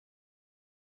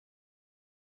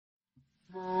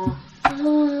Use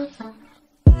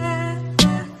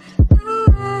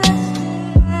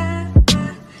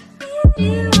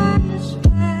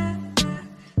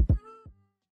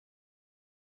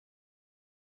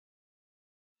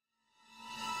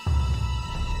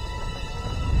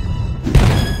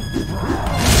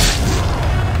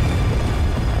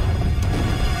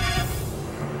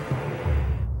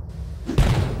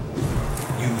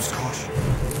caution.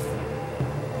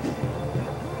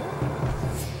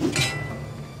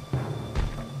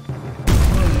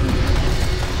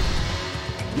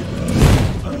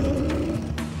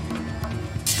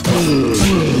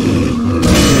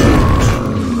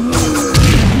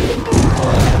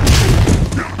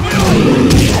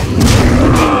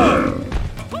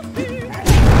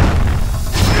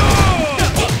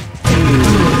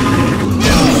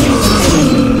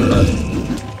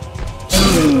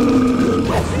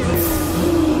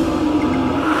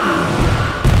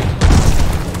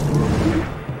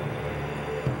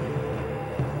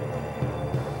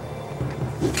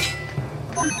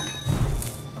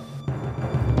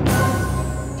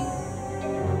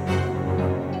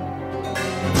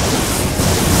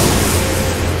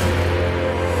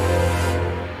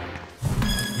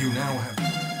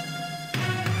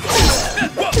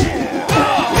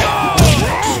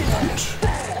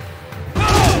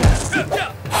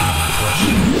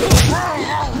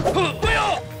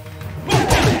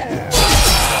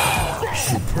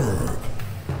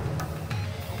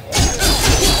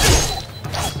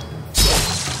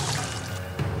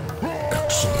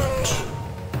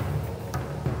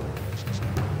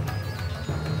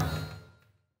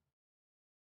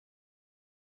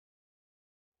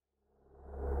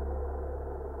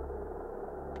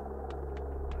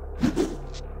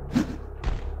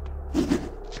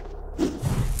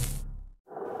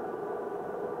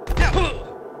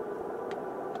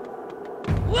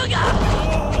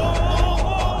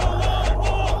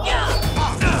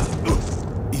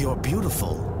 You're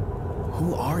beautiful.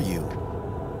 Who are you?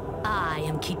 I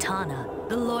am Kitana,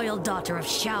 the loyal daughter of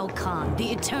Shao Kahn,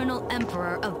 the eternal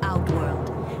emperor of Outworld.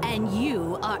 And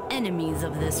you are enemies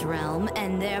of this realm,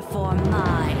 and therefore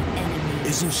my enemies.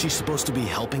 Isn't she supposed to be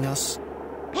helping us?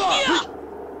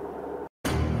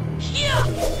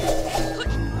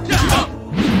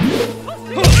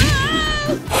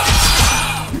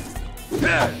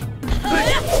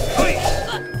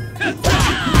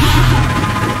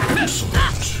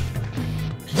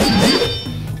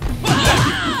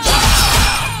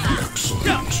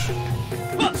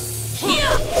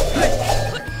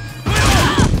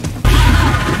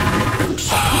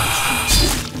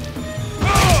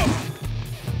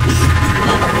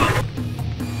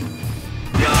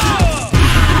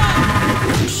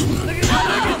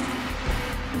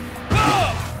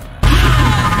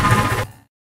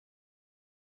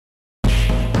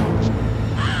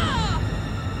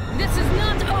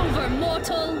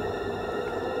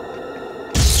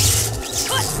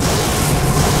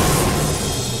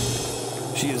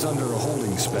 She is under a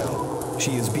holding spell.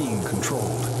 She is being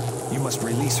controlled. You must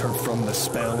release her from the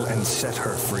spell and set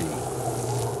her free.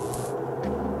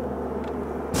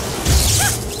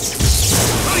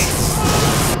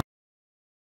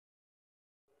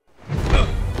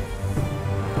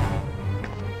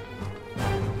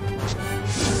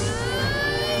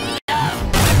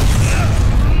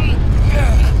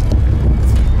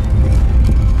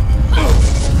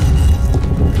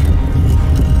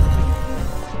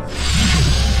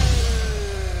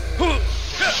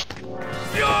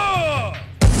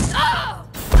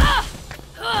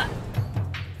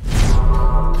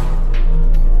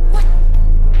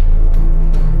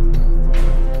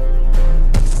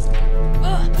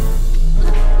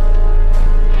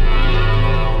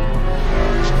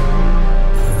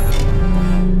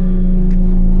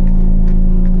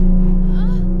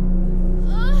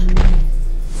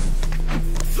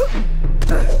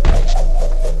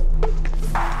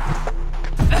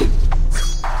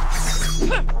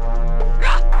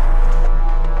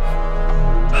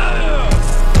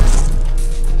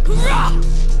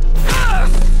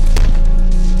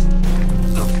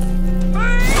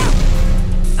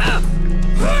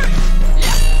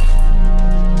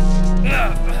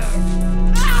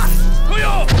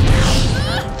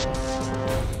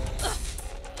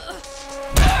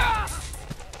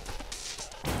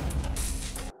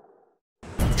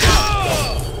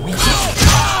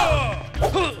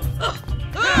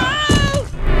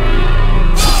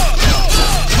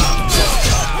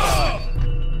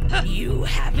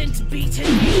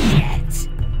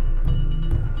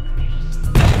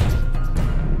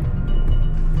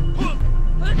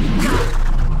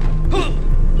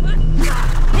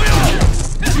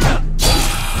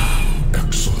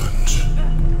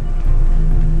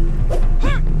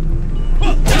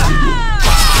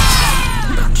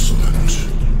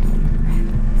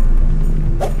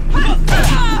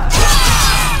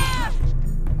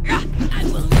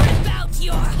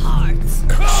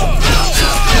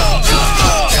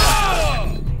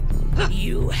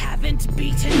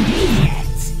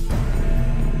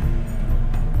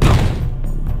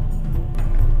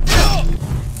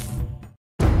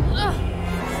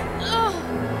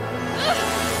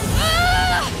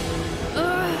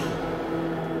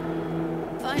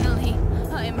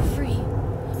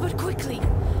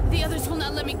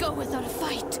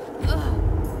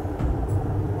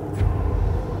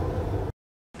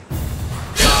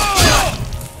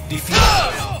 Defeat the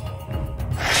spell.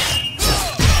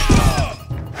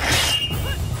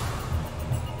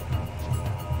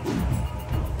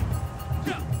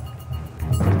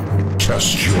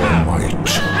 Test your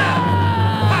might.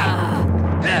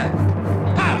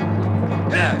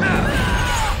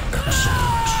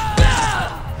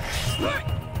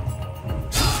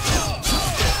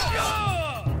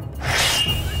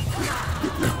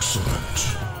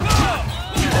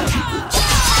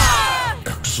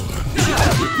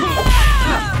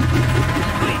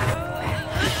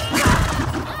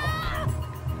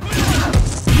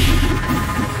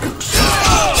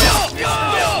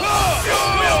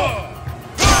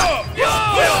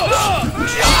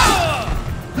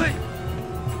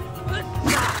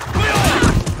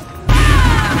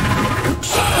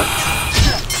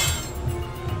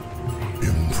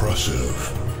 Impressive.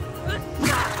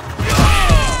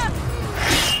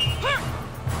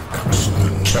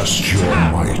 Excellent. Test your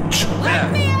might.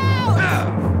 Let me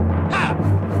out!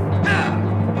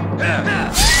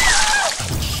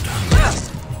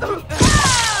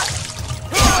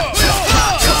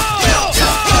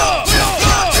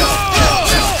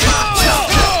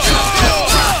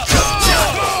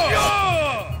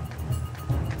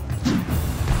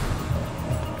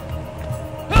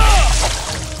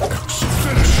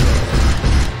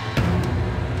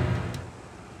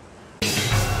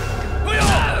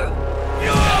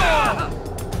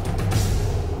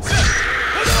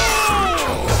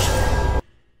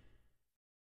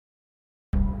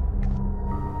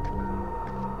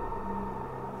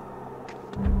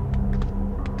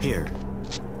 Here,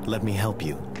 let me help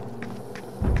you.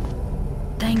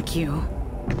 Thank you.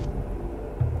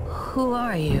 Who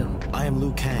are you? I am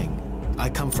Liu Kang.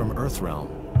 I come from Earthrealm.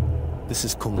 This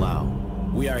is Kung Lao.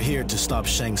 We are here to stop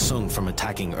Shang Tsung from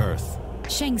attacking Earth.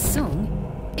 Shang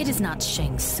Tsung? It is not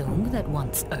Shang Tsung that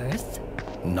wants Earth.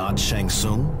 Not Shang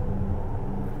Tsung?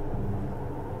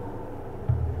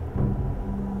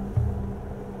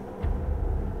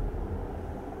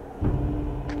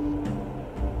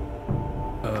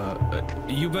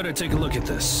 You better take a look at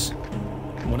this.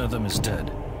 One of them is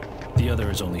dead. The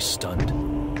other is only stunned.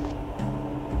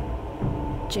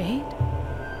 Jade?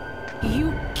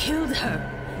 You killed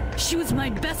her! She was my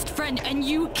best friend and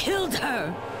you killed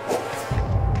her!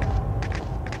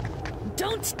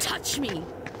 Don't touch me!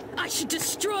 I should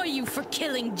destroy you for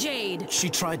killing Jade! She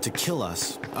tried to kill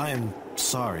us. I am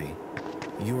sorry.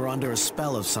 You were under a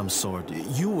spell of some sort.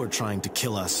 You were trying to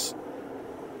kill us.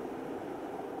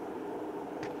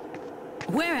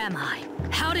 Where am I?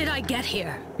 How did I get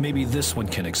here? Maybe this one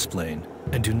can explain.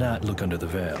 And do not look under the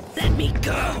veil. Let me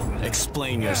go!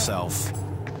 Explain yourself.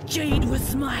 Jade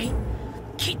was my...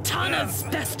 Kitana's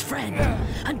best friend,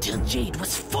 until Jade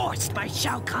was forced by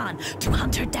Shao Kahn to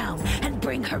hunt her down and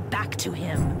bring her back to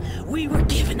him. We were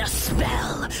given a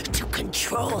spell to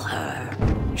control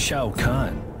her. Shao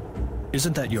Kahn?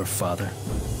 Isn't that your father?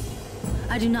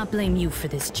 I do not blame you for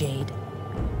this, Jade.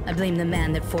 I blame the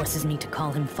man that forces me to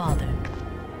call him father.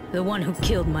 The one who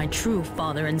killed my true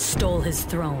father and stole his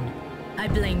throne. I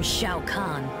blame Shao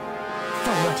Kahn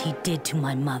for what he did to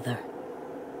my mother.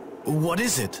 What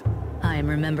is it? I am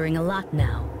remembering a lot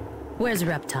now. Where's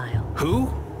Reptile? Who?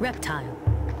 Reptile.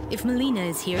 If Melina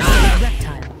is here, so is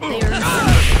Reptile. They are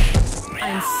inseparable. I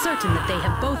am certain that they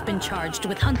have both been charged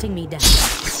with hunting me down.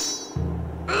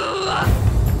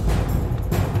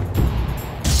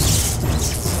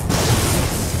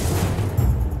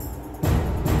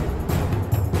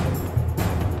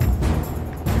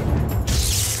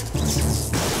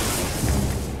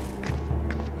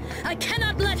 I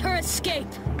cannot let her escape!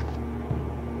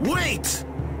 Wait!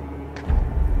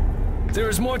 There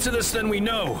is more to this than we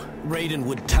know. Raiden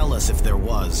would tell us if there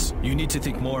was. You need to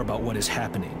think more about what is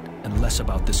happening, and less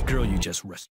about this girl you just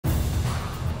rescued.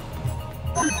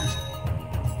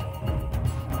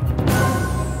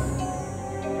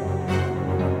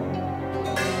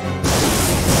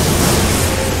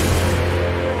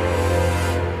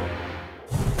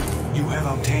 You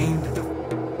have obtained the...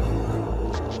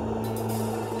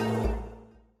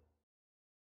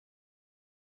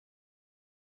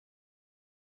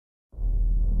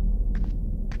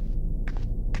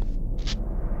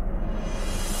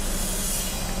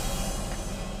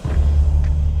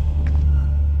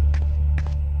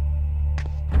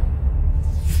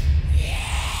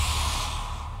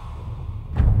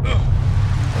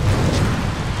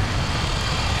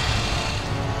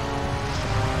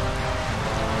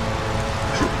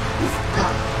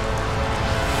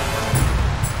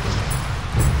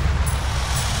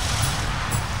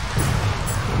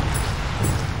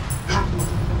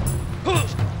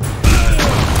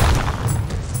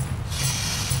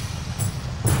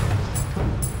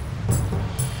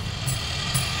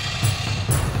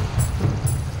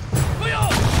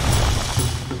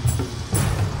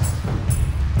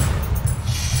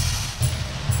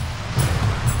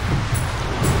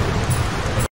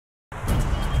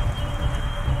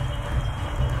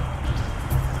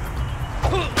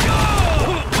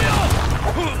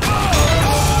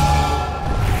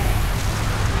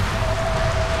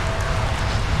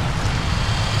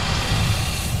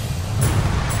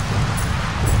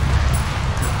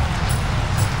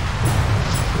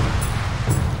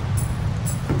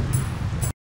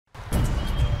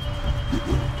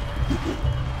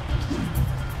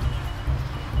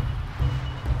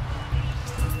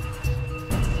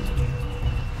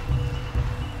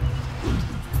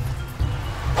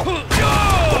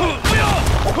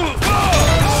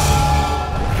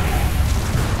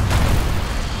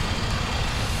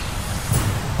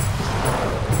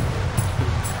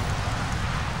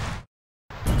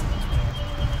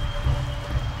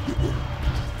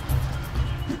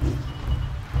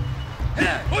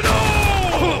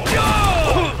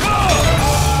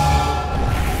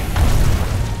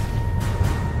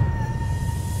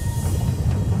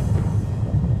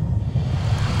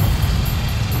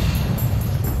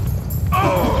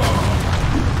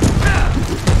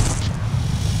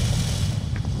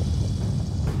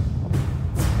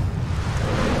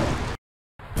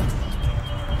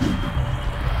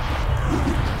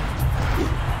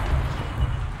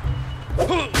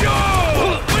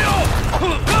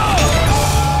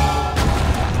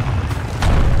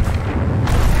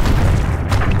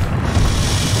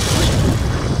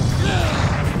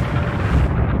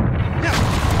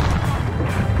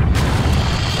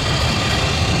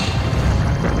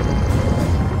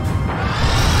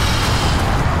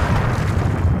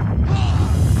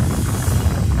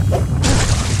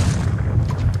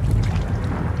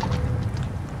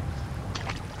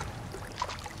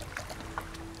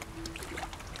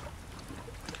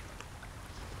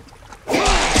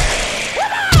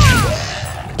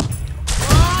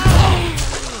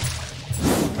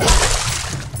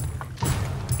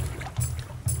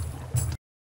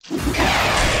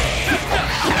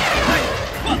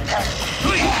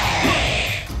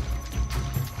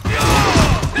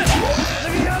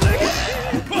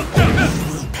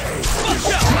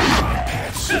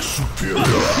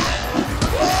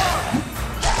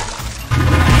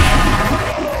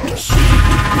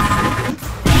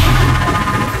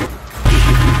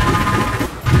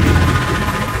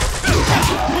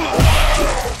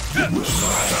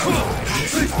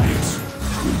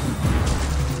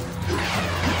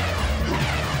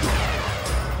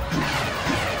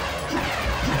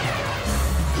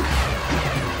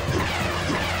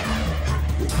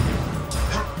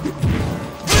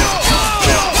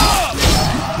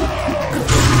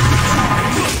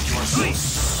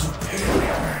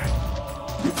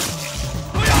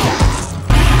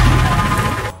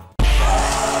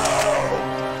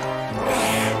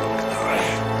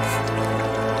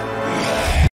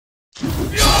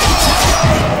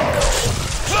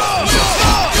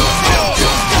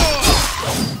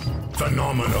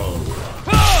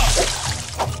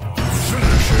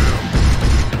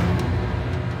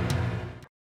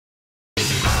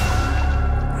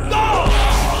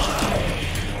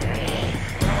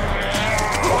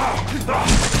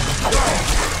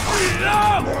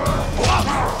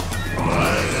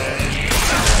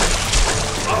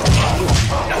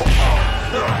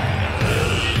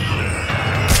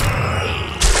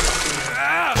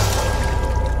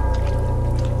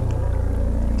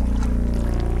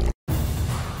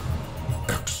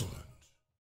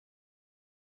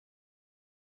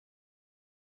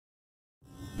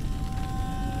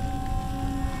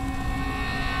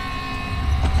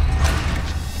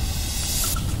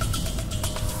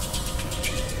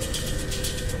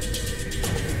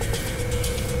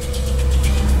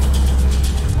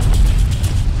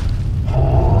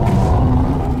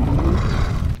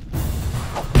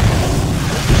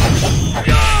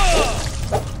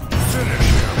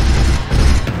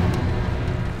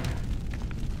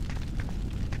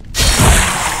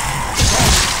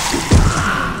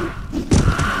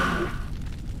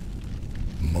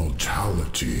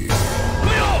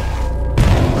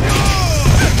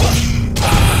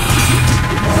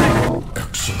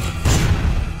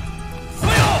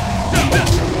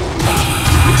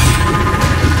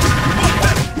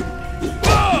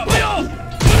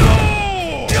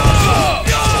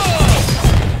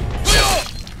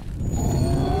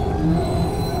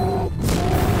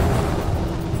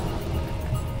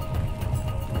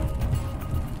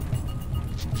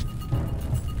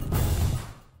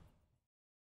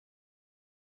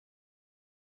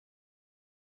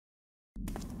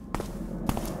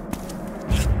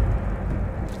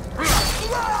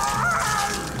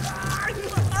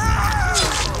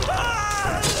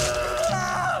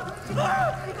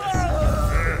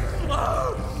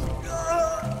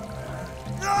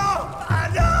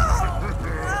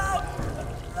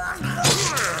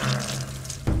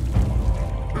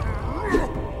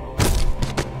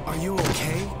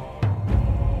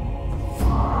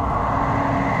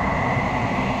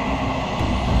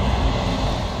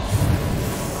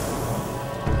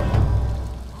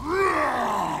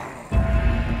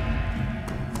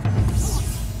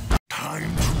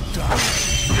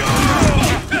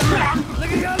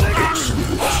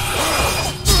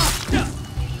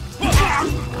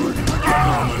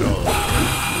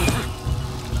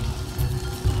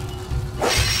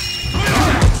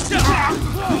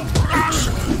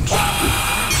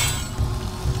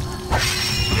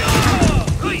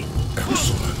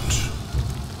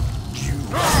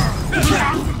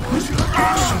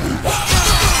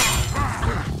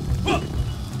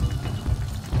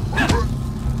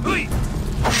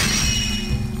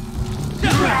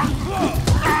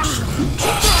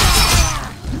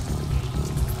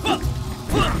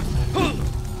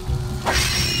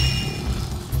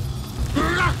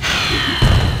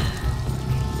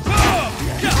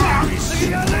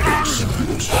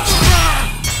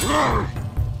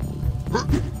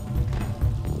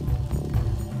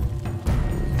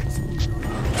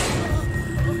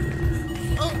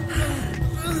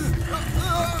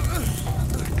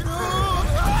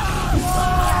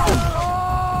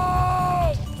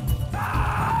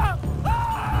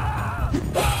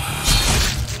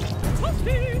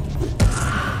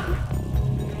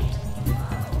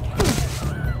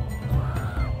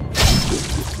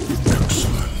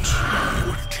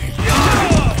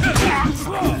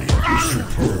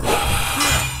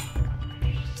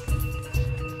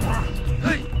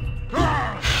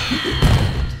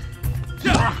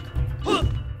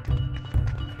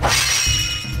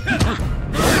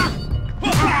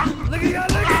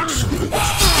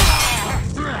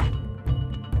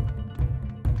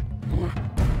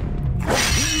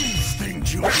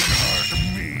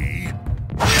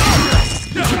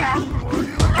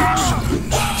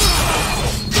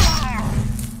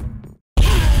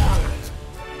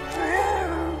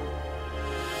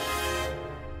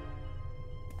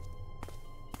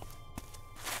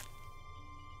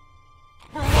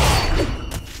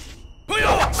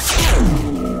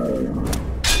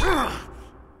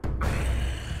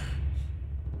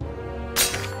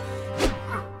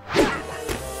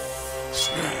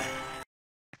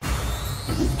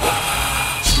 He's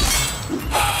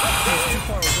too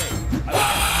far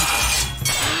away.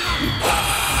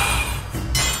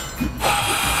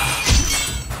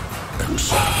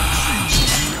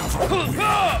 I will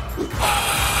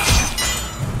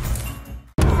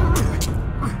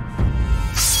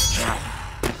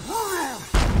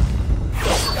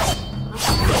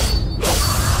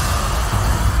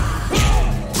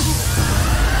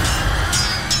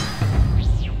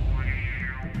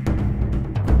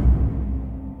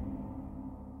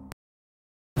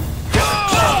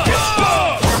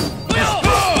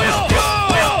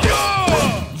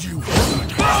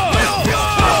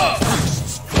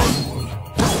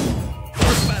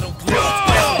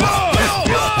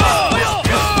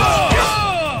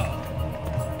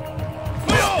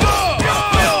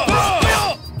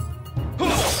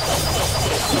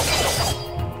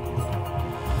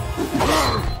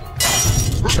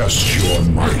Test your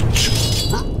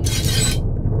might.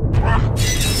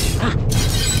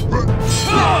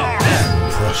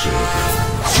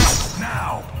 Impressive.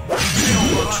 Now,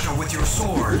 kill Baraka with your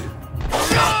sword.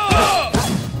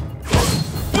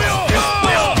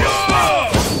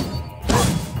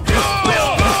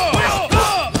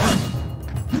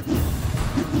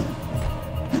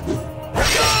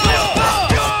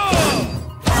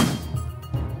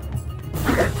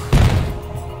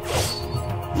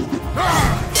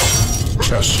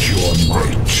 Test your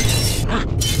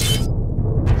might.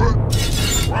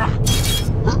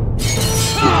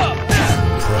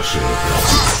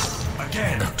 Impressive.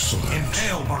 Again, Excellent.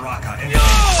 impale Baraka and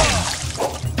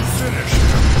finish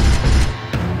him.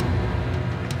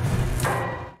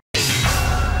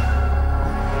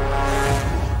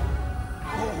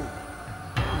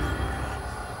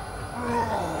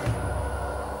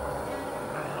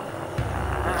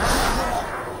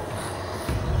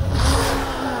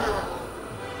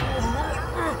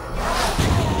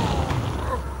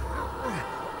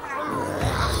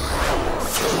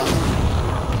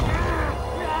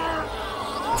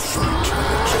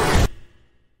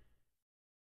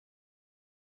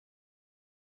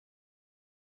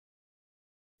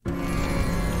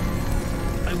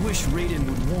 I wish Raiden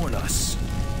would warn us.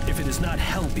 If it is not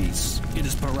Hellbeast, it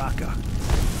is Baraka.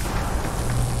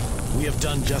 We have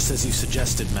done just as you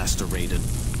suggested, Master Raiden.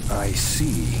 I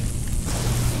see.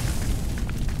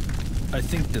 I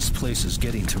think this place is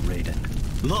getting to Raiden.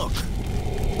 Look!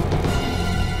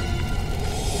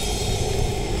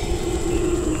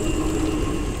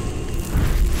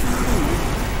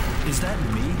 Is that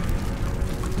me?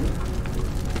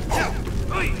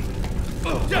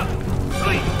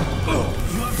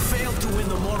 You have failed to win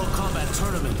the Mortal Kombat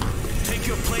tournament. Take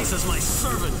your place as my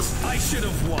servant. I should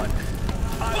have won.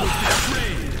 I was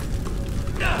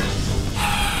betrayed.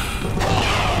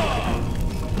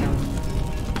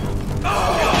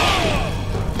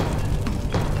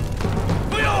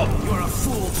 You're a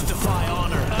fool to defy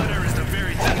honor. Honor is the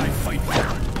very thing I fight for.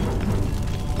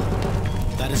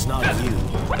 That is not you.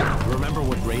 Remember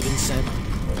what Raiden said?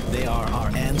 They are our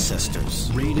ancestors.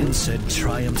 Raiden said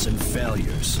triumphs and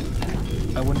failures.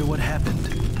 I wonder what happened.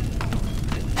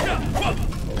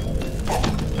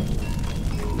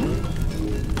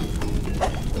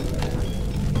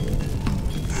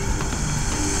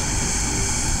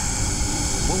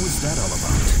 What was that all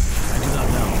about? I do not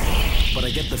know, but I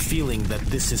get the feeling that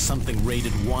this is something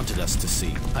Raiden wanted us to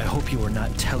see. I hope you are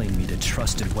not telling me to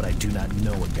trust in what I do not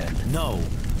know again. No,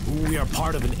 we are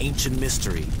part of an ancient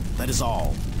mystery. That is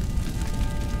all.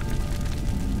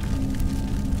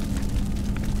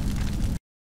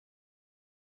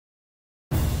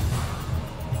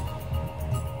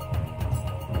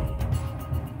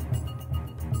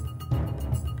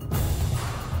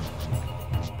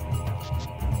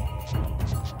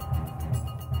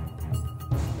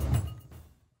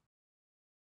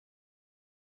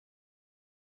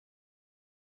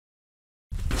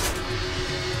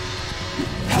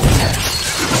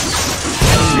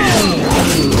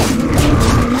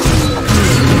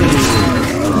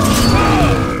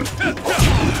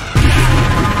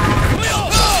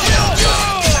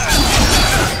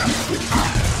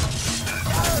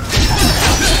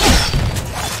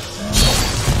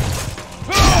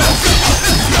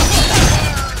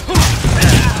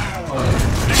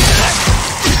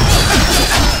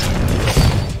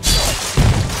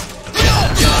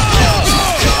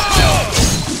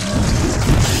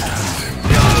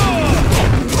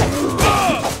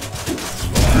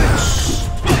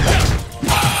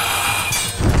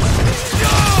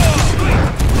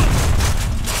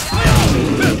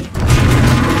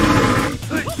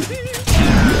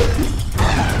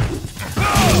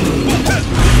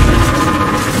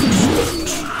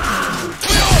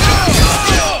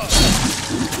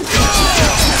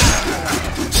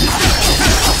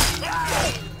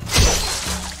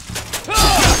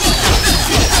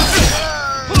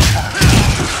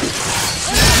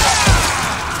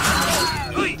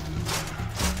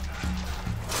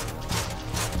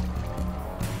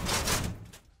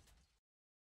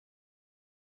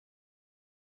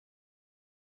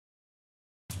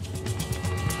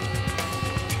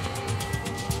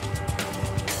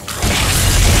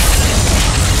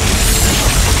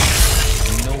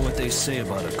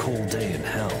 about a cold day in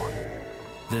hell.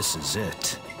 This is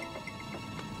it.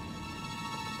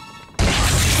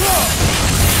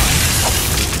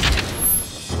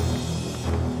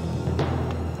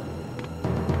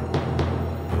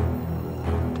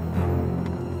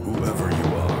 Whoever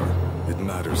you are, it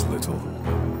matters little.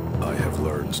 I have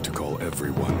learned to call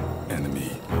everyone enemy.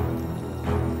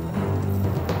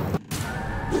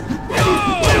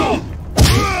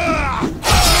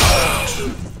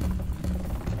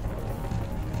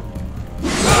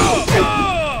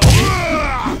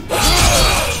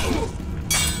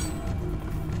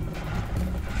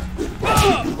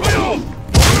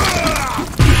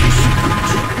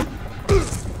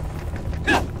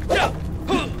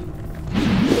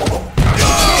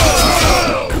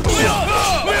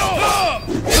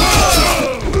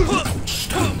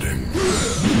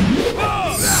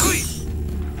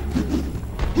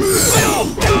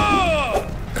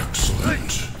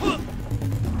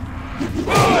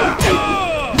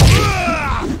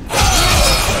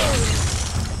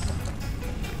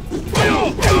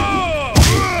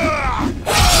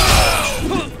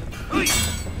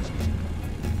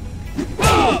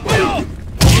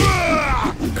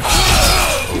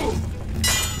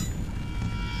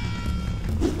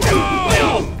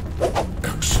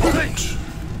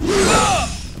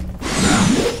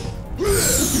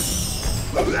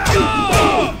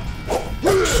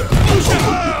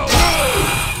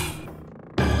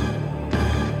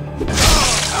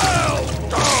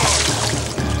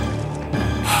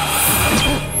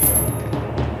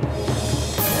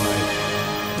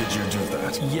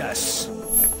 Yes.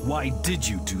 Why did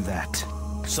you do that?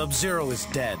 Sub-Zero is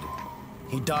dead.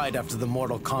 He died after the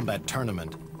Mortal Kombat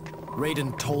tournament.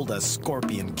 Raiden told us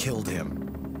Scorpion killed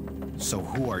him. So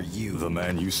who are you? The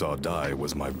man you saw die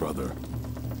was my brother.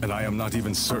 And I am not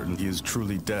even certain he is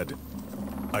truly dead.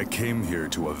 I came here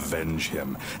to avenge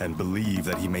him and believe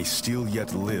that he may still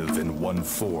yet live in one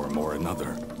form or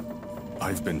another.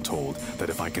 I've been told that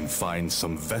if I can find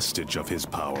some vestige of his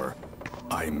power,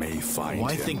 I may find him.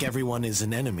 Why think everyone is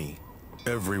an enemy?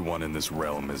 Everyone in this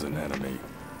realm is an enemy.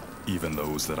 Even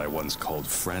those that I once called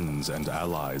friends and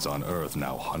allies on Earth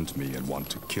now hunt me and want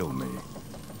to kill me.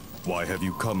 Why have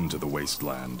you come to the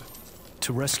Wasteland?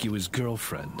 To rescue his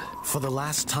girlfriend. For the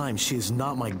last time, she is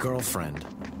not my girlfriend.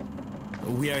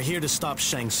 We are here to stop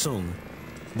Shang Tsung.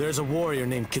 There's a warrior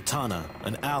named Kitana,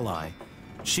 an ally.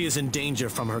 She is in danger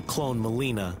from her clone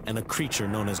Melina and a creature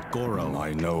known as Goro.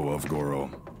 I know of Goro.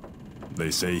 They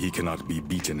say he cannot be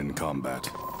beaten in combat.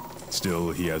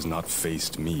 Still, he has not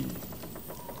faced me.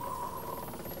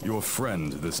 Your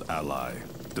friend, this ally,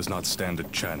 does not stand a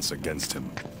chance against him.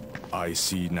 I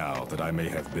see now that I may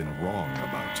have been wrong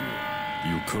about you.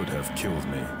 You could have killed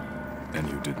me, and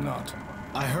you did not.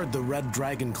 I heard the Red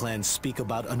Dragon Clan speak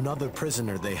about another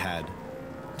prisoner they had.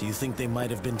 Do you think they might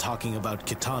have been talking about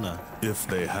Kitana? If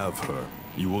they have her,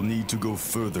 you will need to go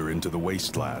further into the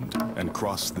Wasteland and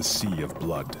cross the Sea of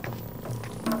Blood.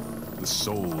 The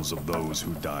souls of those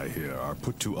who die here are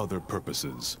put to other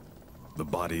purposes. The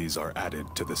bodies are added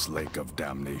to this lake of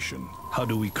damnation. How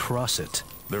do we cross it?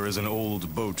 There is an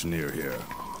old boat near here.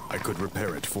 I could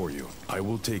repair it for you. I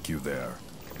will take you there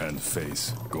and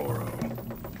face Goro.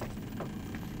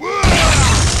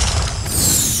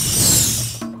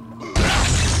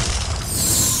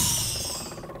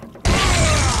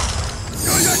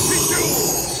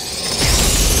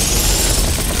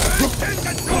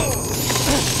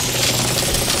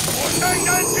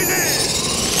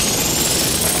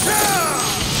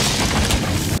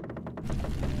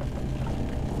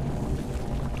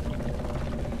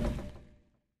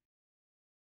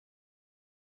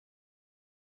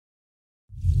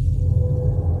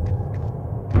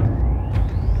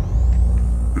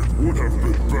 Would have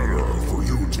been better for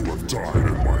you to have died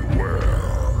in my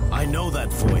lair. I know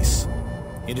that voice.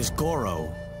 It is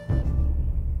Goro.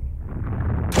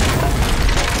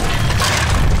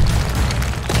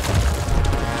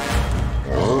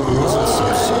 Wasn't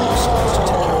Sub-Zero supposed to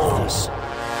take care of this?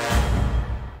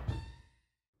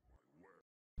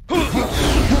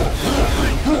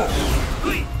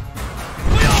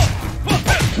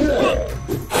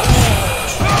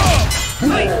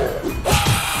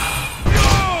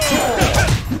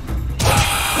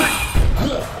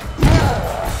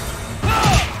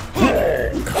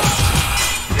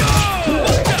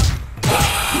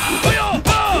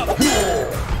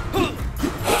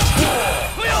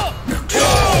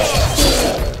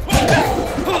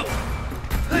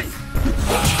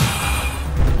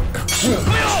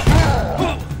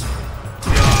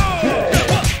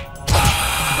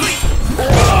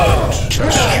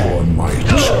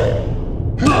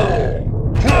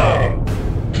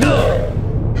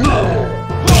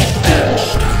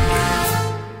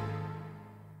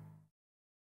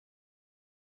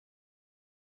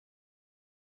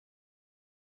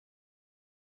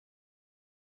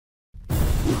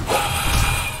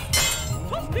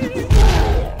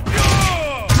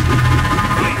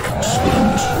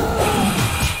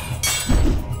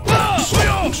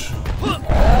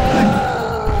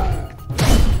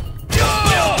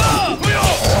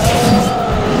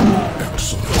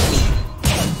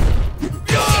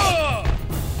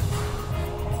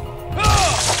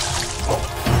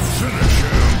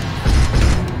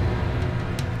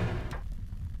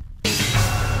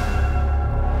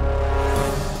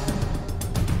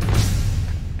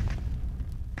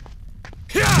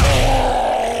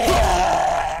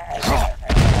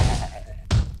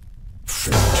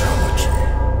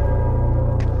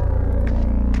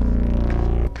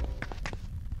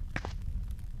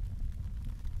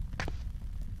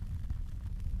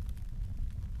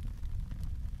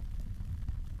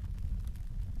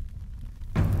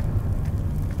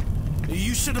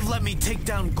 You should have let me take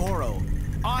down Goro.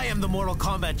 I am the Mortal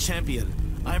Kombat champion.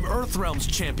 I'm Earthrealm's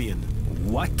champion.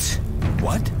 What?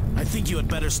 What? I think you had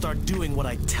better start doing what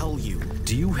I tell you.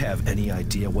 Do you have any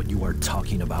idea what you are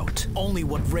talking about? Only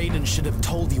what Raiden should have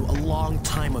told you a long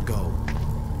time ago.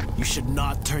 You should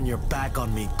not turn your back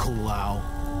on me, Kung Lao.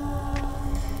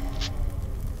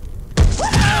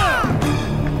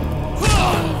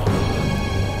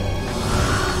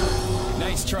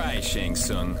 Nice try, Shang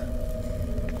Tsung.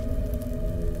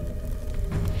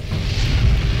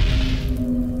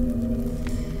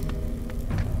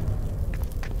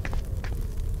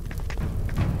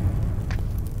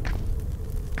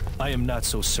 I am not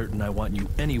so certain I want you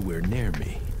anywhere near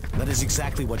me. That is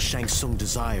exactly what Shang Tsung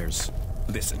desires.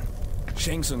 Listen,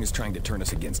 Shang Tsung is trying to turn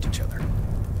us against each other.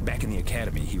 Back in the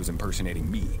academy, he was impersonating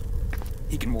me.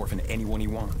 He can morph into anyone he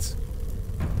wants.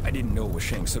 I didn't know it was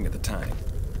Shang Tsung at the time.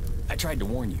 I tried to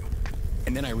warn you,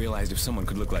 and then I realized if someone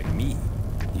could look like me,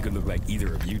 he could look like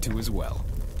either of you two as well.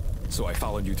 So I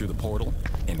followed you through the portal,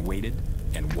 and waited,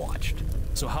 and watched.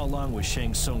 So how long was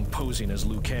Shang Tsung posing as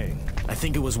Liu Kang? I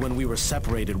think it was when we were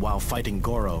separated while fighting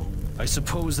Goro. I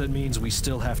suppose that means we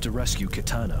still have to rescue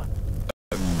Kitana.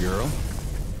 A girl?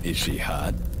 Is she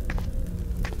hot?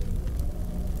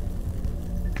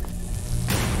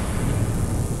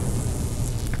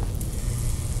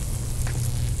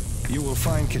 You will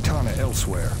find Kitana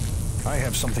elsewhere. I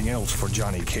have something else for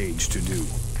Johnny Cage to do.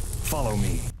 Follow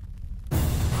me.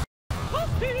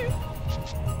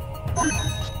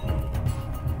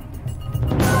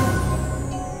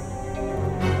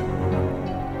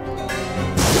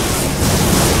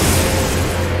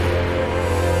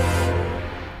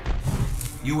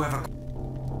 You have a...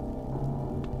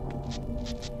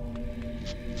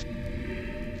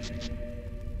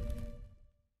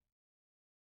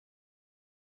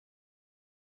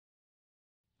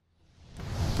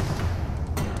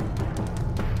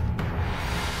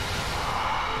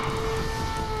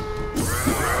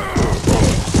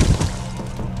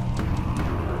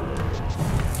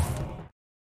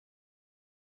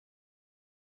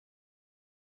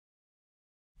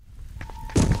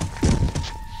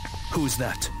 Who's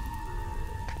that?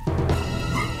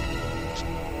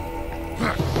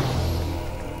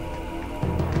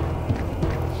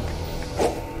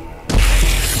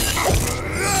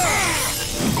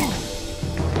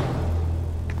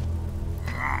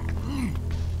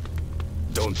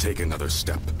 Don't take another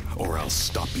step, or I'll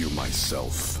stop you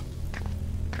myself.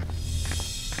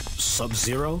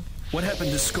 Sub-Zero? What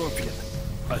happened to Scorpion?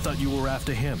 I thought you were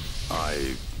after him.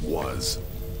 I was.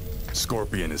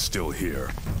 Scorpion is still here,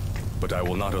 but I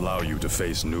will not allow you to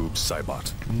face Noob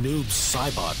Saibot. Noob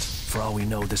Saibot. For all we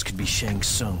know, this could be Shang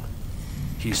Tsung.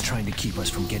 He is trying to keep us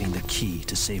from getting the key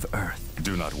to save Earth.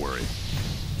 Do not worry.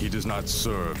 He does not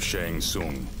serve Shang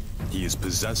Tsung. He is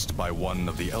possessed by one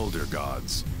of the Elder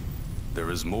Gods.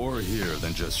 There is more here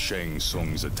than just Shang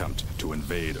Tsung's attempt to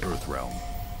invade Earthrealm.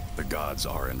 The gods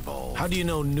are involved. How do you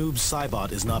know Noob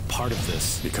Saibot is not part of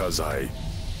this? Because I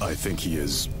think he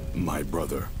is my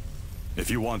brother. If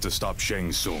you want to stop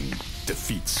Shang Tsung,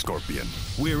 defeat Scorpion.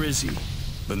 Where is he?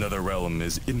 The Netherrealm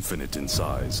is infinite in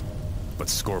size, but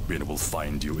Scorpion will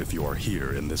find you if you are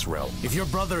here in this realm. If your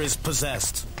brother is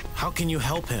possessed, how can you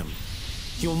help him?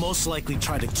 He will most likely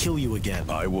try to kill you again.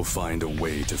 I will find a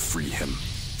way to free him.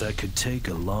 That could take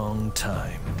a long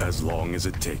time. As long as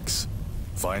it takes.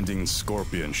 Finding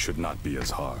Scorpion should not be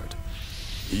as hard.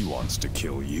 He wants to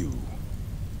kill you.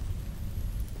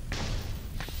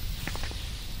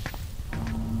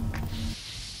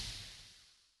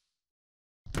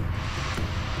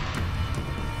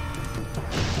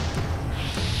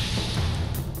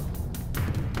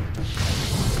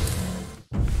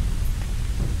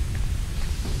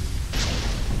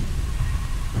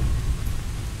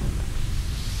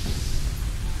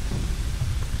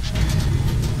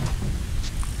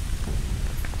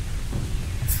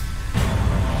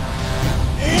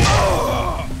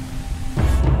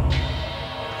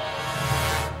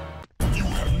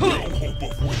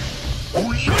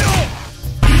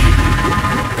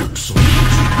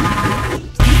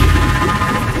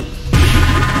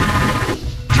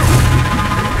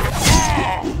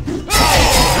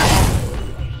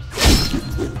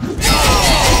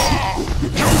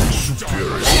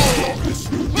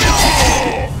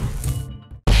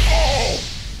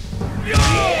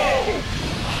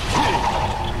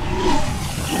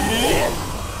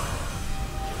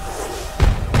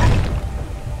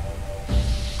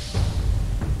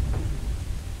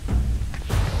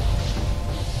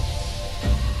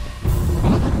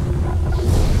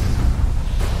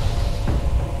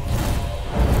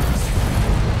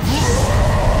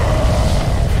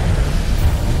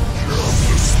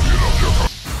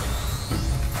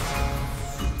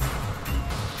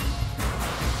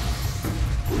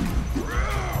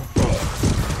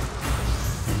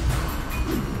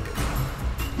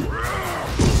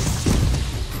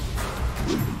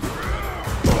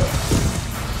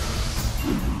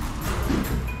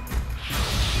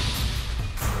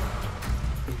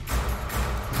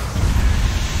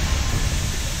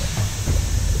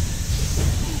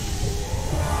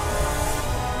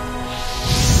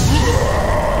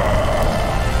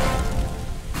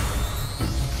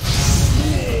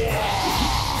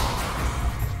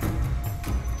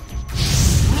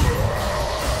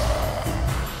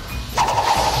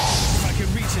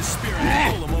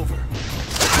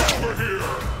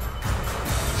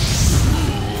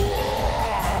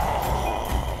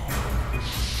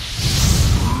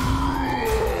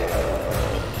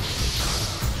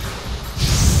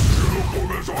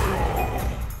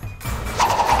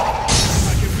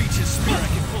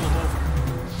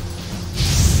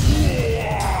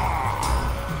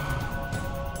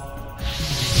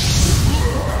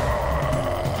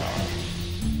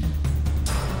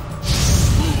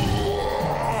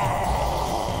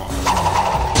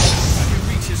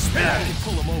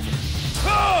 over.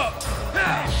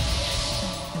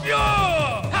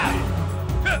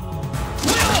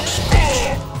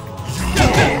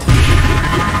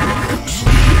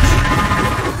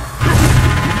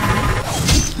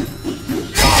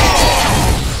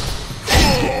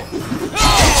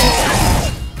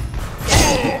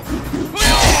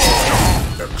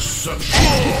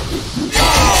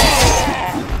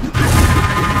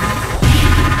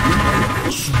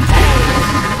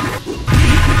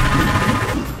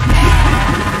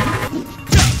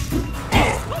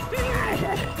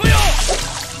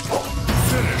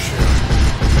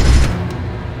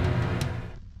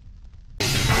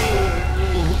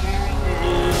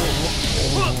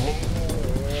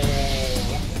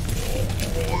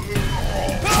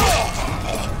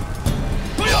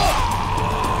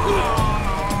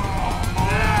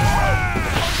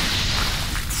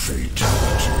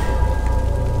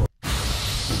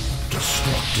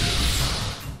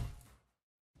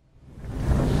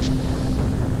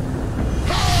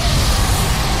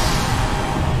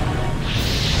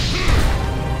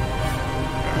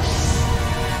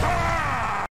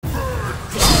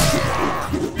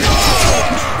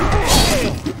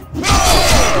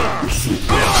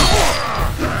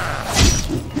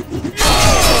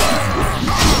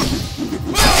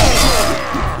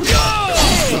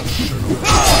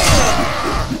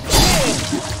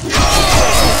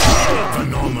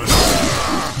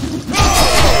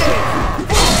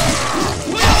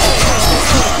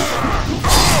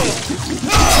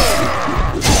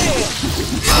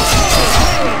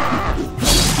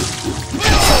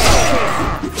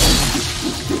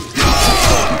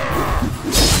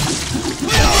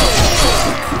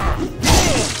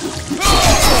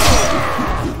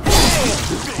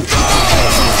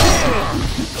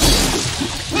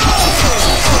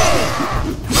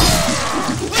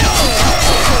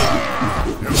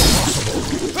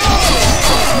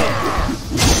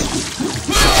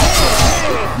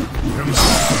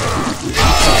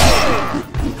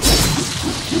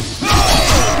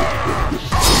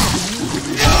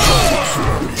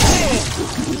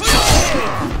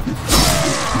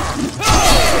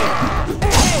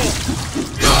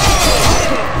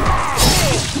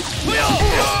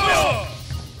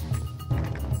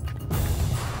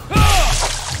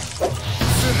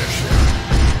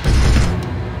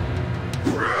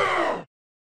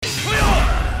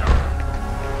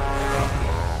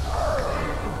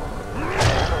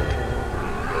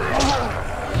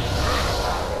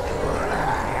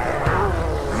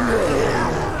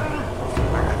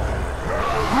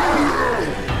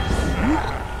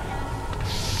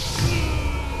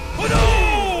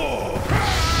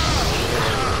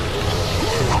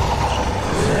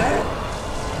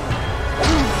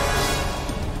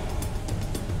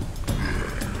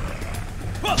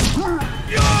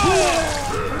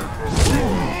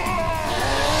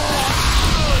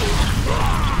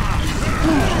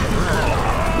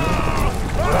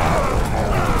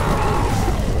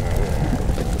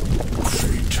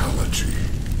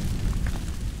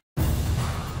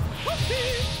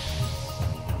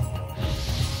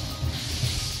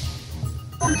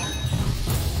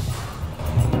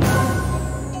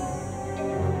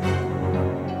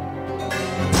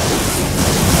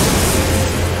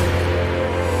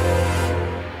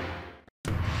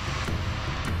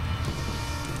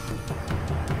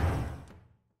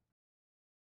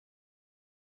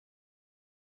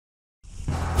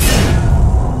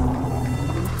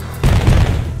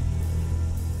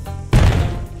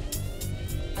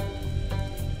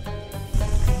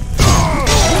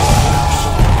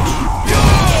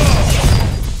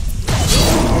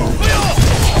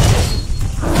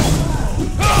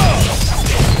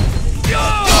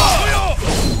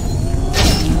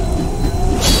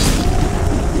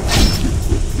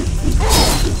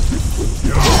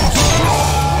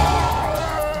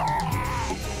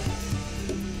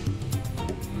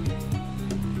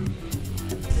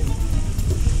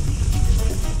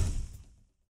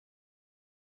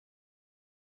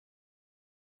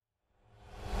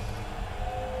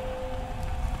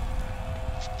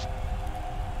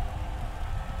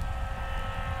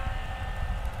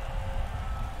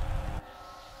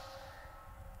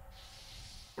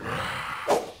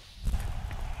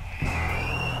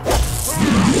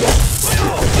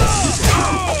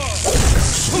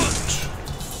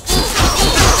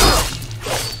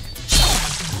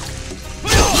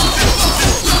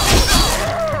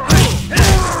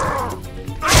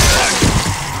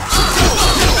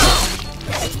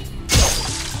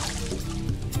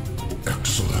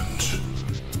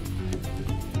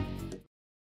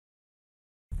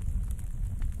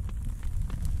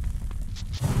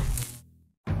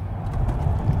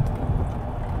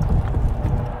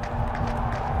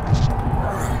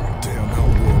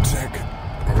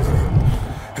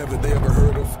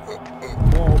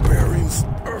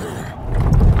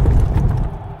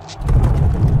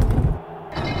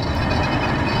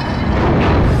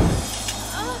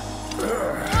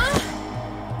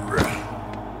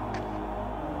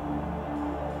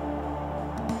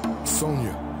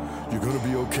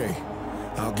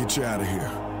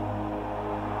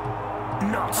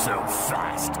 Not so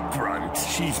fast, Grunt.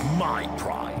 She's my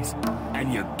prize,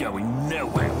 and you're going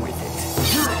nowhere with it.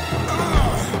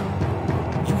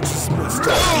 You just messed up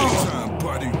big time,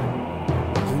 buddy.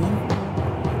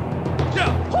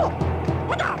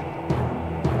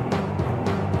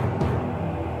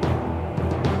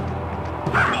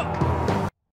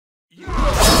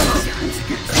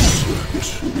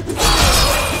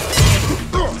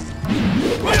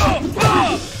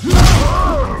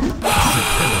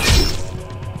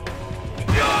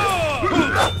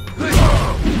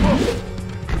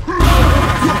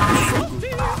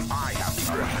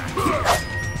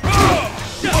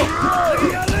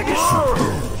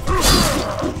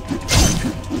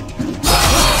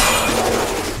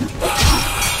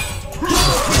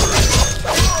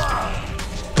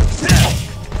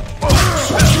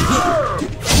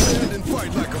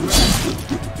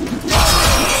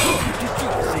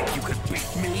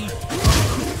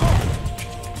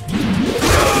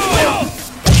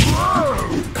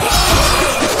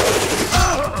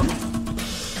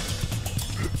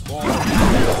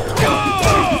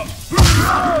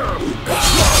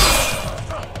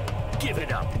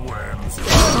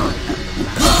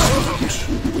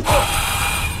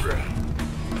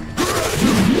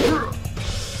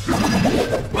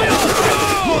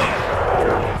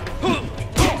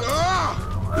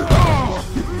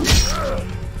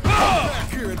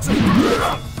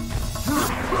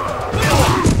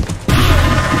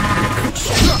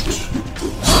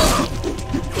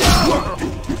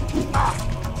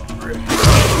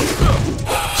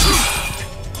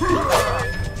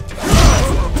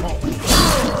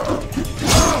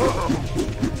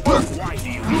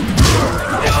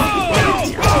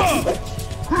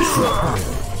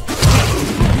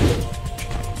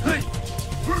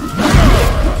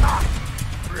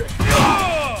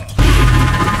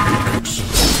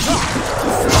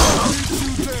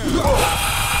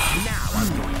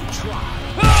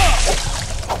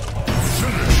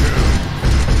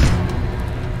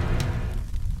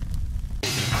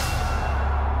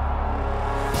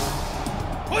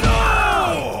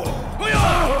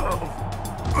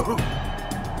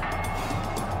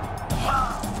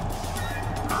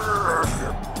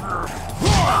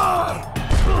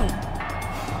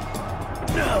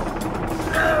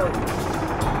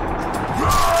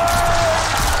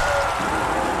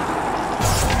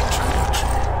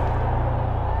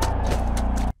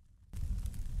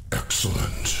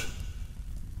 Excellent.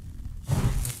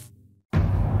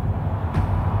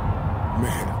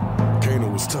 Man,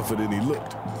 Kano was tougher than he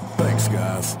looked. Thanks,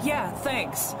 guys. Yeah,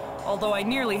 thanks. Although I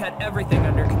nearly had everything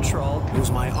under control. It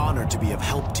was my honor to be of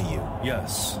help to you.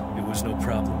 Yes, it was no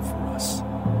problem for us.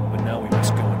 But now we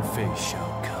must go and face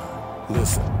Shao Kahn.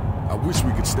 Listen, I wish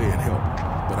we could stay and help,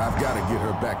 but I've got to get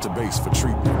her back to base for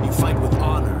treatment. You fight with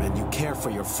honor and you care for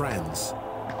your friends.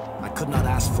 I could not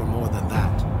ask for more than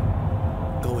that.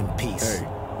 Go in peace. Hey,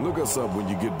 look us up when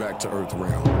you get back to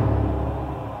Earthrealm.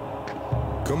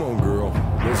 Come on, girl.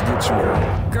 Let's get you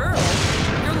home. Girl?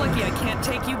 You're lucky I can't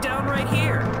take you down right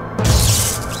here. Okay,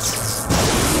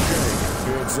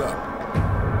 heads up.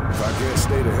 If I can't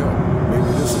stay to help,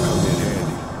 maybe this will come in handy.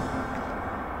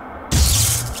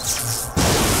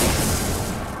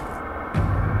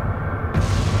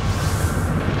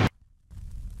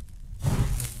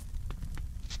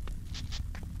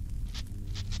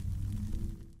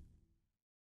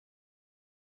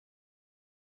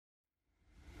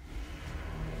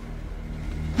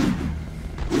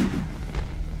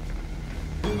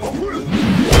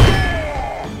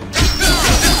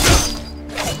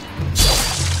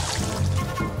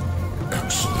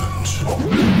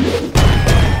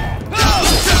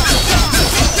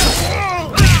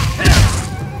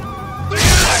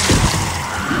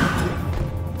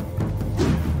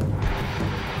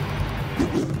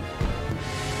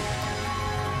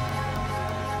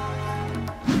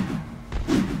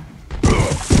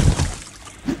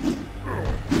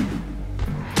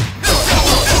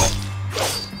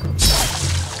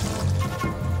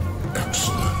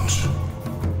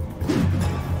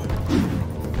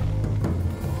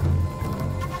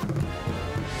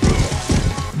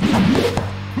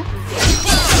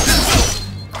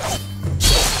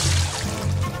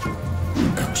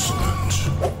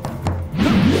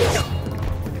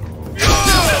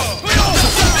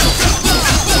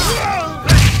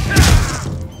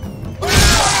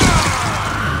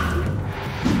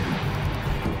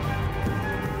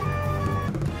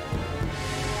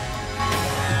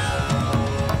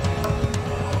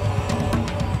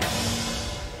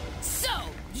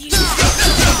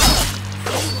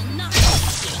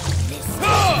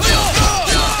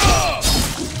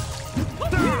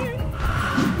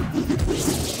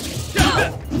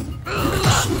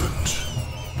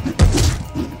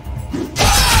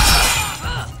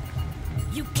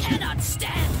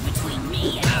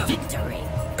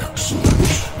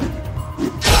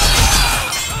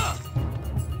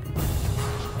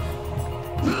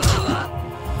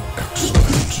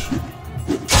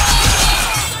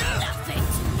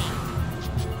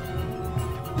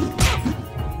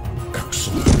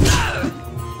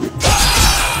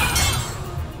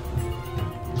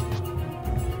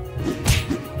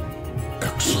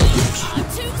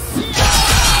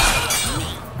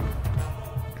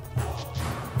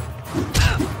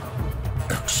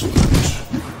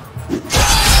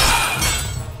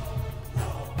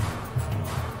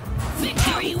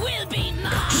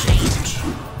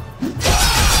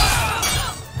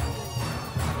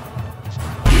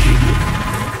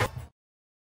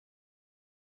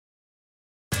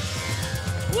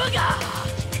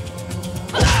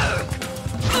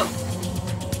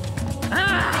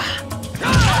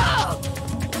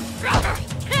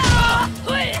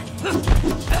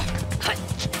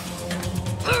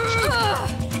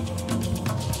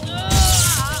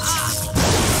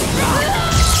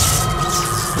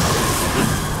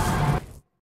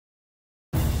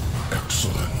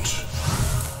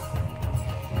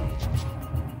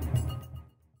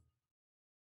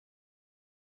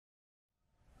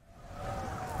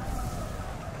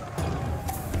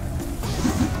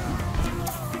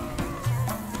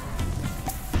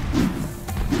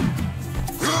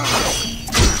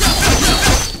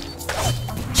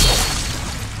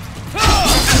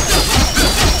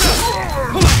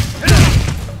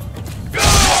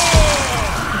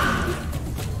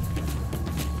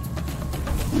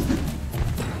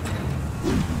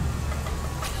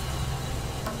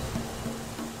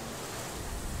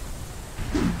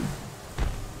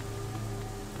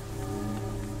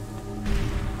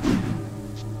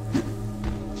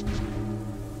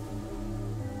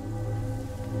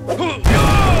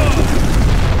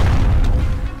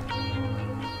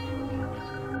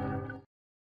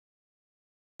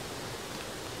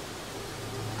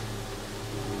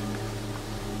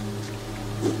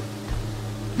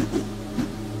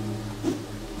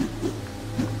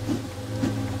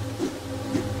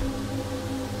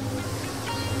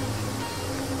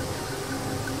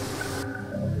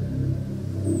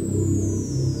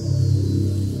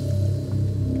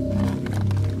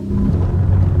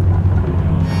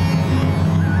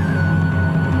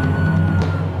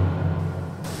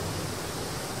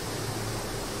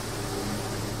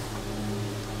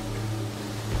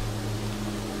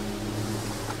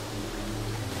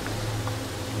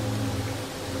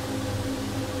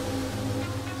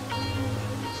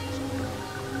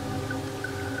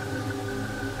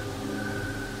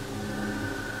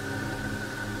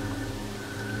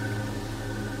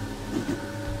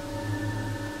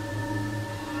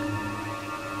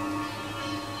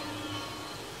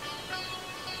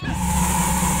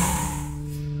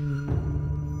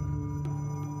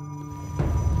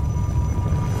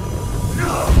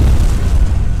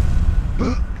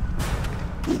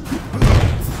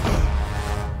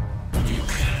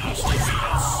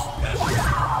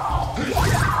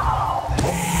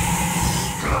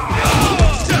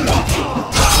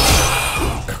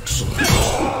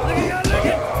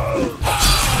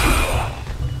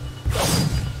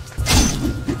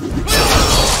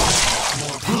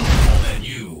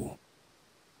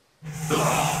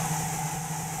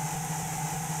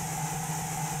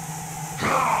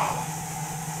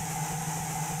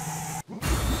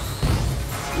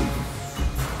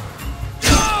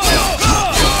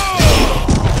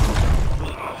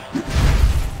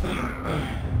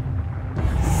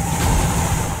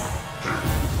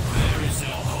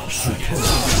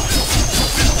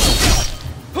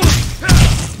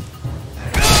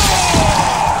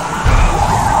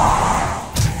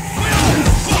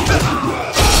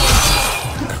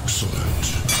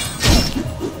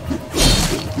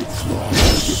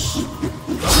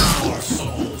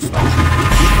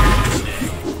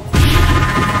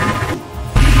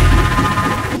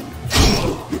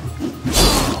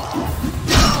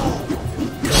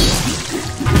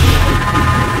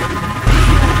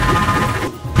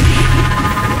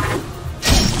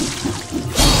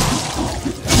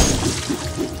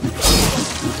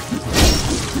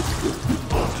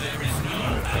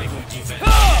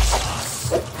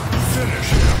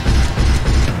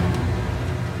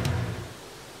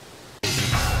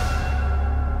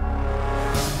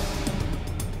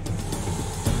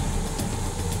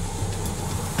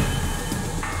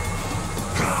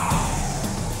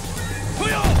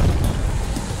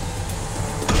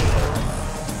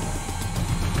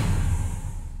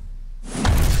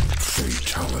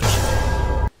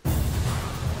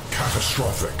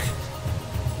 Catastrophic.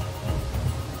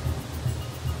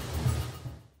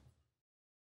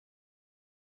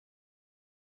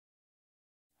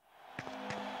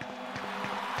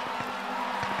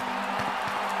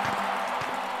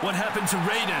 What happened to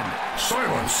Raiden?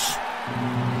 Silence!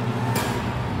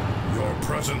 Your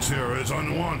presence here is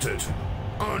unwanted,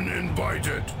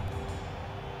 uninvited.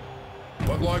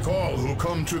 But like all who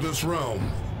come to this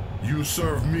realm, you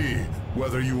serve me,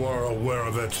 whether you are aware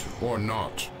of it or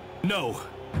not. No,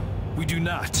 we do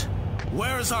not.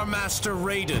 Where is our master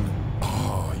Raiden?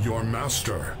 Ah, your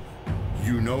master.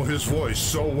 You know his voice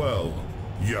so well,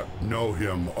 yet know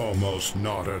him almost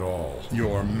not at all.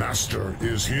 Your master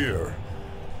is here.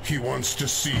 He wants to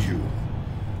see you.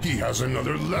 He has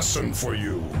another lesson for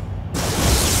you.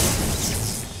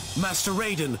 Master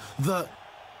Raiden,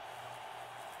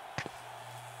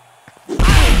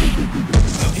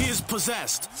 He is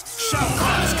possessed. Shao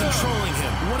Kahn is controlling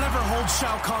him. Whatever hold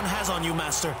Shao Kahn has on you,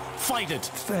 Master, fight it.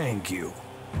 Thank you.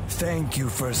 Thank you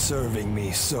for serving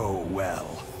me so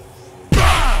well.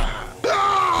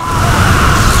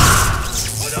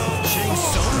 Shang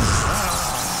Tsung?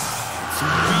 To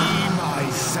be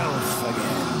myself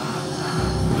again.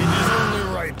 It is only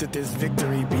right that this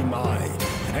victory be mine,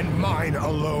 and mine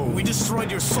alone. We destroyed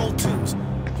your soul tombs.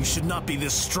 You should not be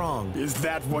this strong. Is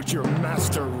that what your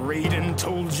master Raiden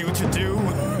told you to do?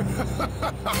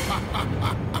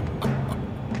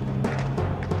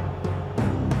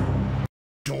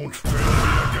 Don't fail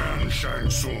me again, Shang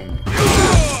Tsung.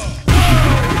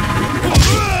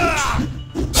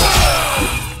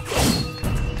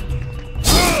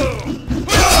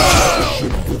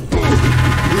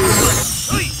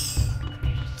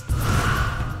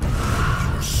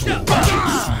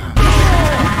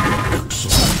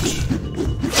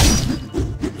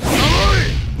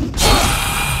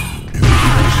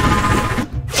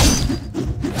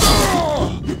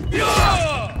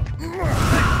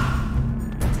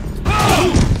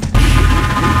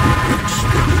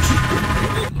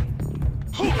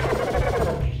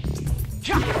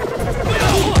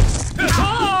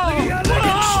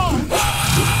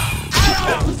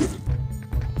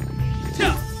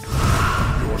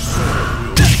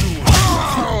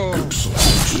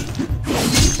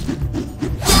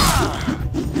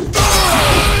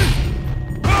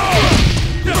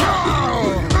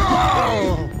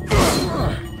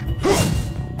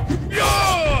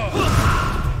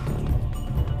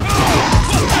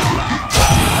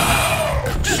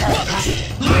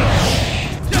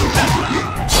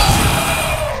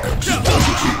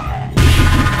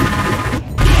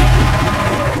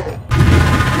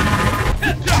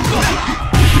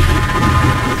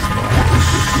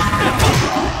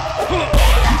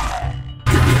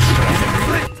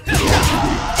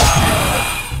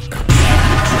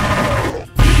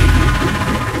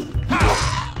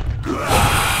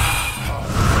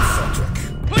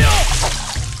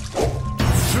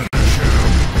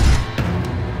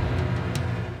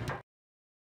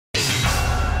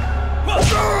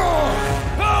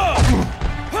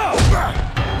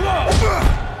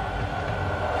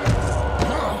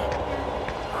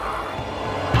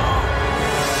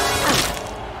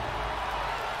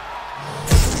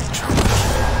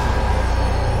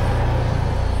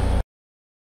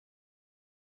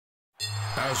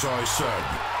 As I said,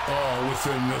 all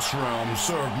within this realm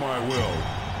serve my will,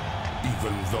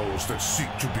 even those that seek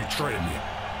to betray me.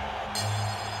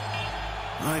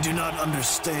 I do not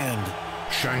understand.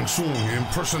 Shang Tsung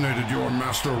impersonated your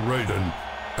master Raiden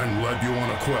and led you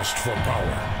on a quest for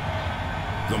power.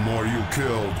 The more you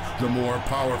killed, the more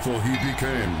powerful he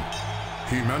became.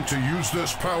 He meant to use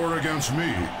this power against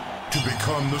me to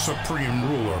become the supreme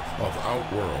ruler of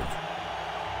Outworld.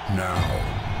 Now,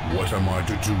 what am I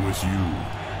to do with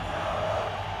you?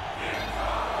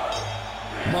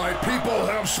 My people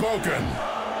have spoken,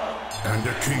 and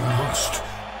a king must,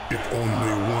 if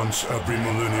only once every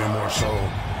millennium or so,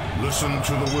 listen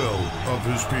to the will of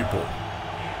his people.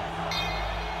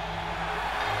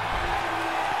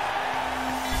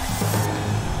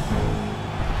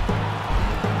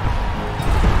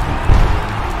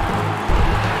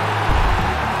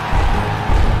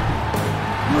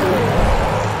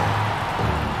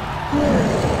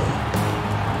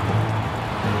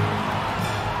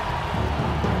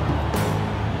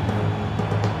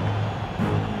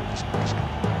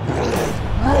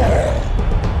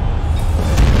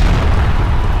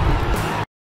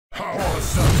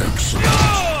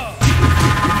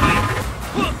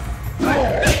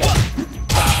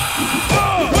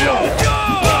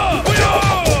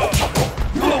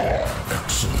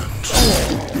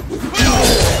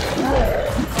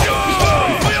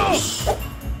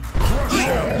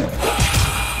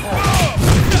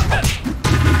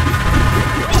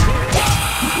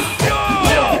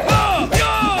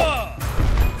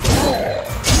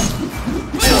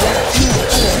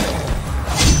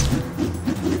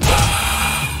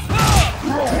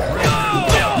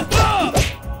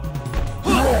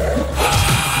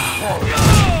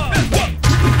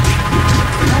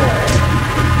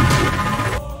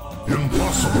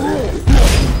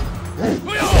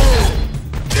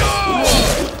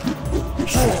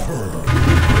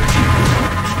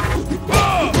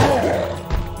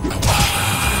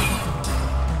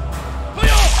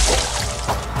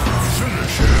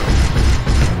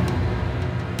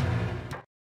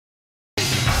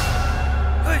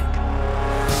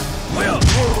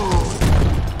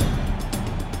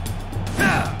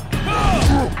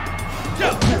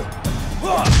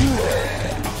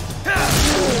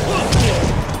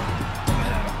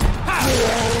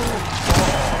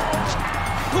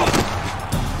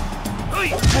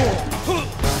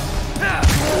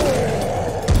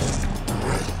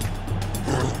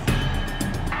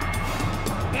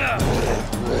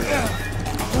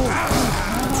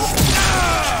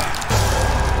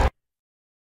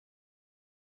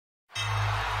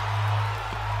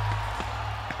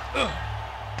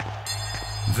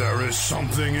 There is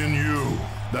something in you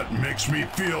that makes me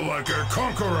feel like a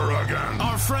conqueror again.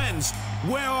 Our friends!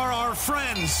 Where are our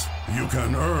friends? You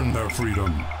can earn their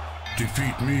freedom.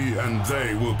 Defeat me and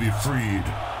they will be freed.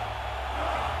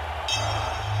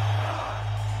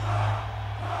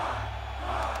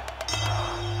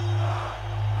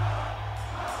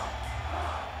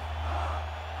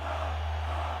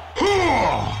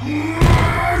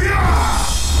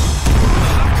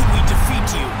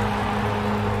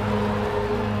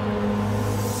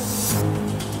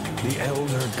 The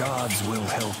Elder Gods will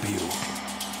help you.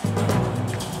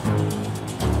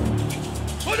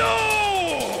 Oh no!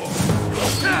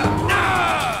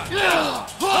 You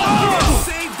have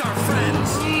saved our friends!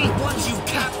 Once you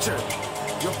captured,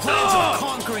 your plans of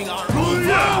conquering our own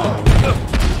realm!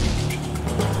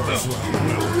 This realm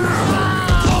will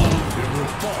it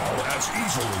will fall as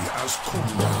easily as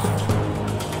Kombat.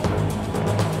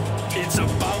 It's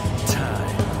about time.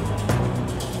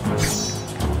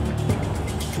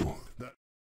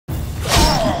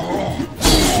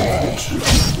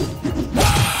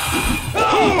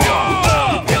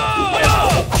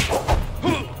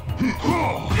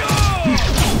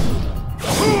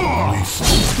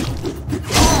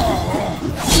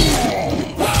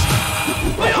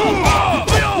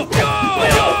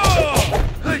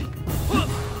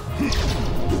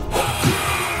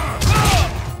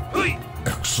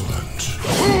 Excellent.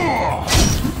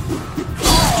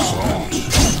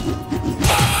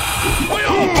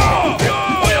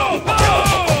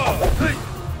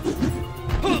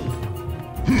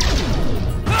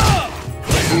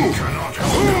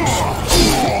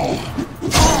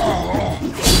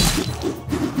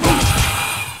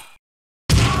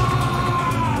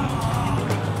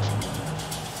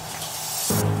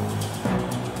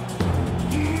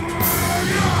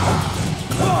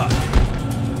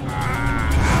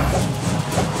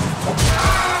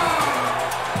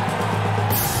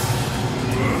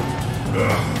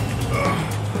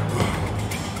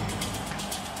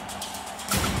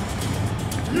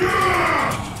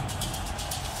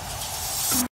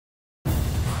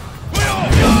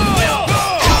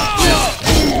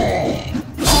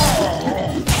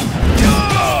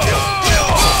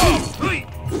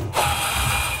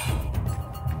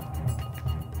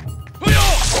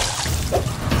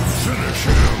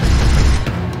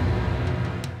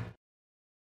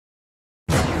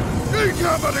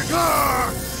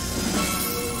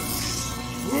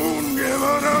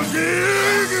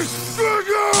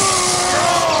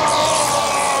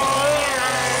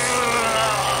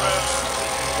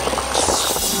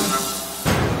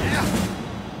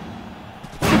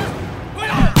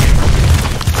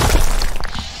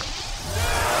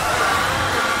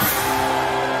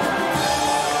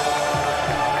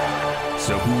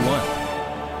 So who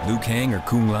won? Liu Kang or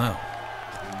Kung Lao?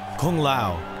 Kung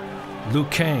Lao. Liu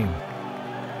Kang.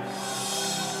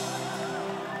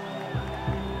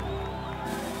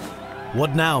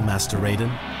 What now, Master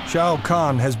Raiden? Shao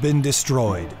Kahn has been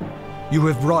destroyed. You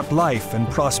have brought life and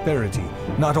prosperity,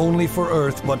 not only for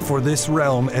Earth, but for this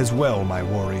realm as well, my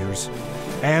warriors.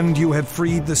 And you have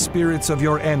freed the spirits of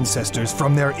your ancestors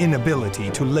from their inability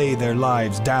to lay their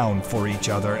lives down for each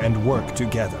other and work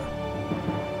together.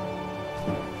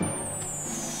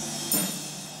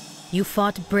 You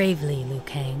fought bravely, Liu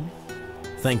Kang.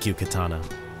 Thank you, Kitana.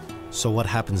 So what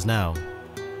happens now?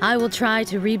 I will try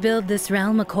to rebuild this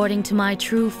realm according to my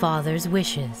true father's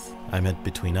wishes. I meant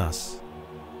between us.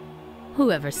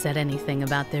 Whoever said anything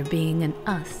about there being an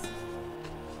us?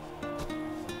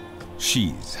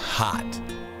 She's hot.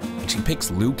 And she picks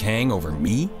Liu Kang over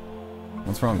me?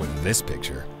 What's wrong with this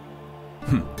picture?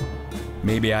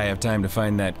 Maybe I have time to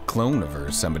find that clone of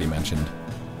hers somebody mentioned.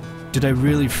 Did I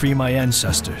really free my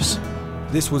ancestors?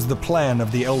 This was the plan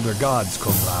of the Elder Gods,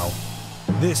 Kung Lao.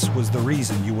 This was the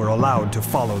reason you were allowed to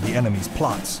follow the enemy's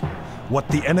plots. What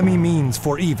the enemy means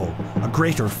for evil, a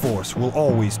greater force will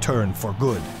always turn for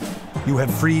good. You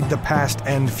have freed the past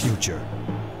and future.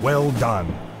 Well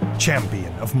done,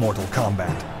 champion of Mortal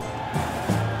Kombat.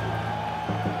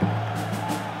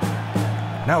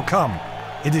 Now come,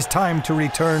 it is time to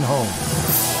return home.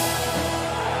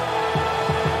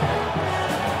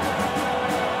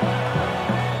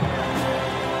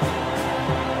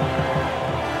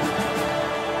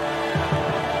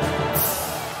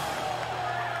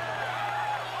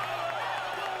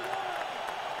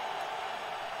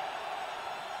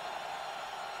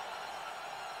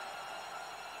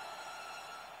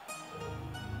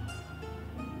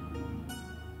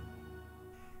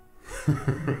 Ha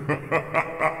ha ha ha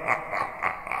ha!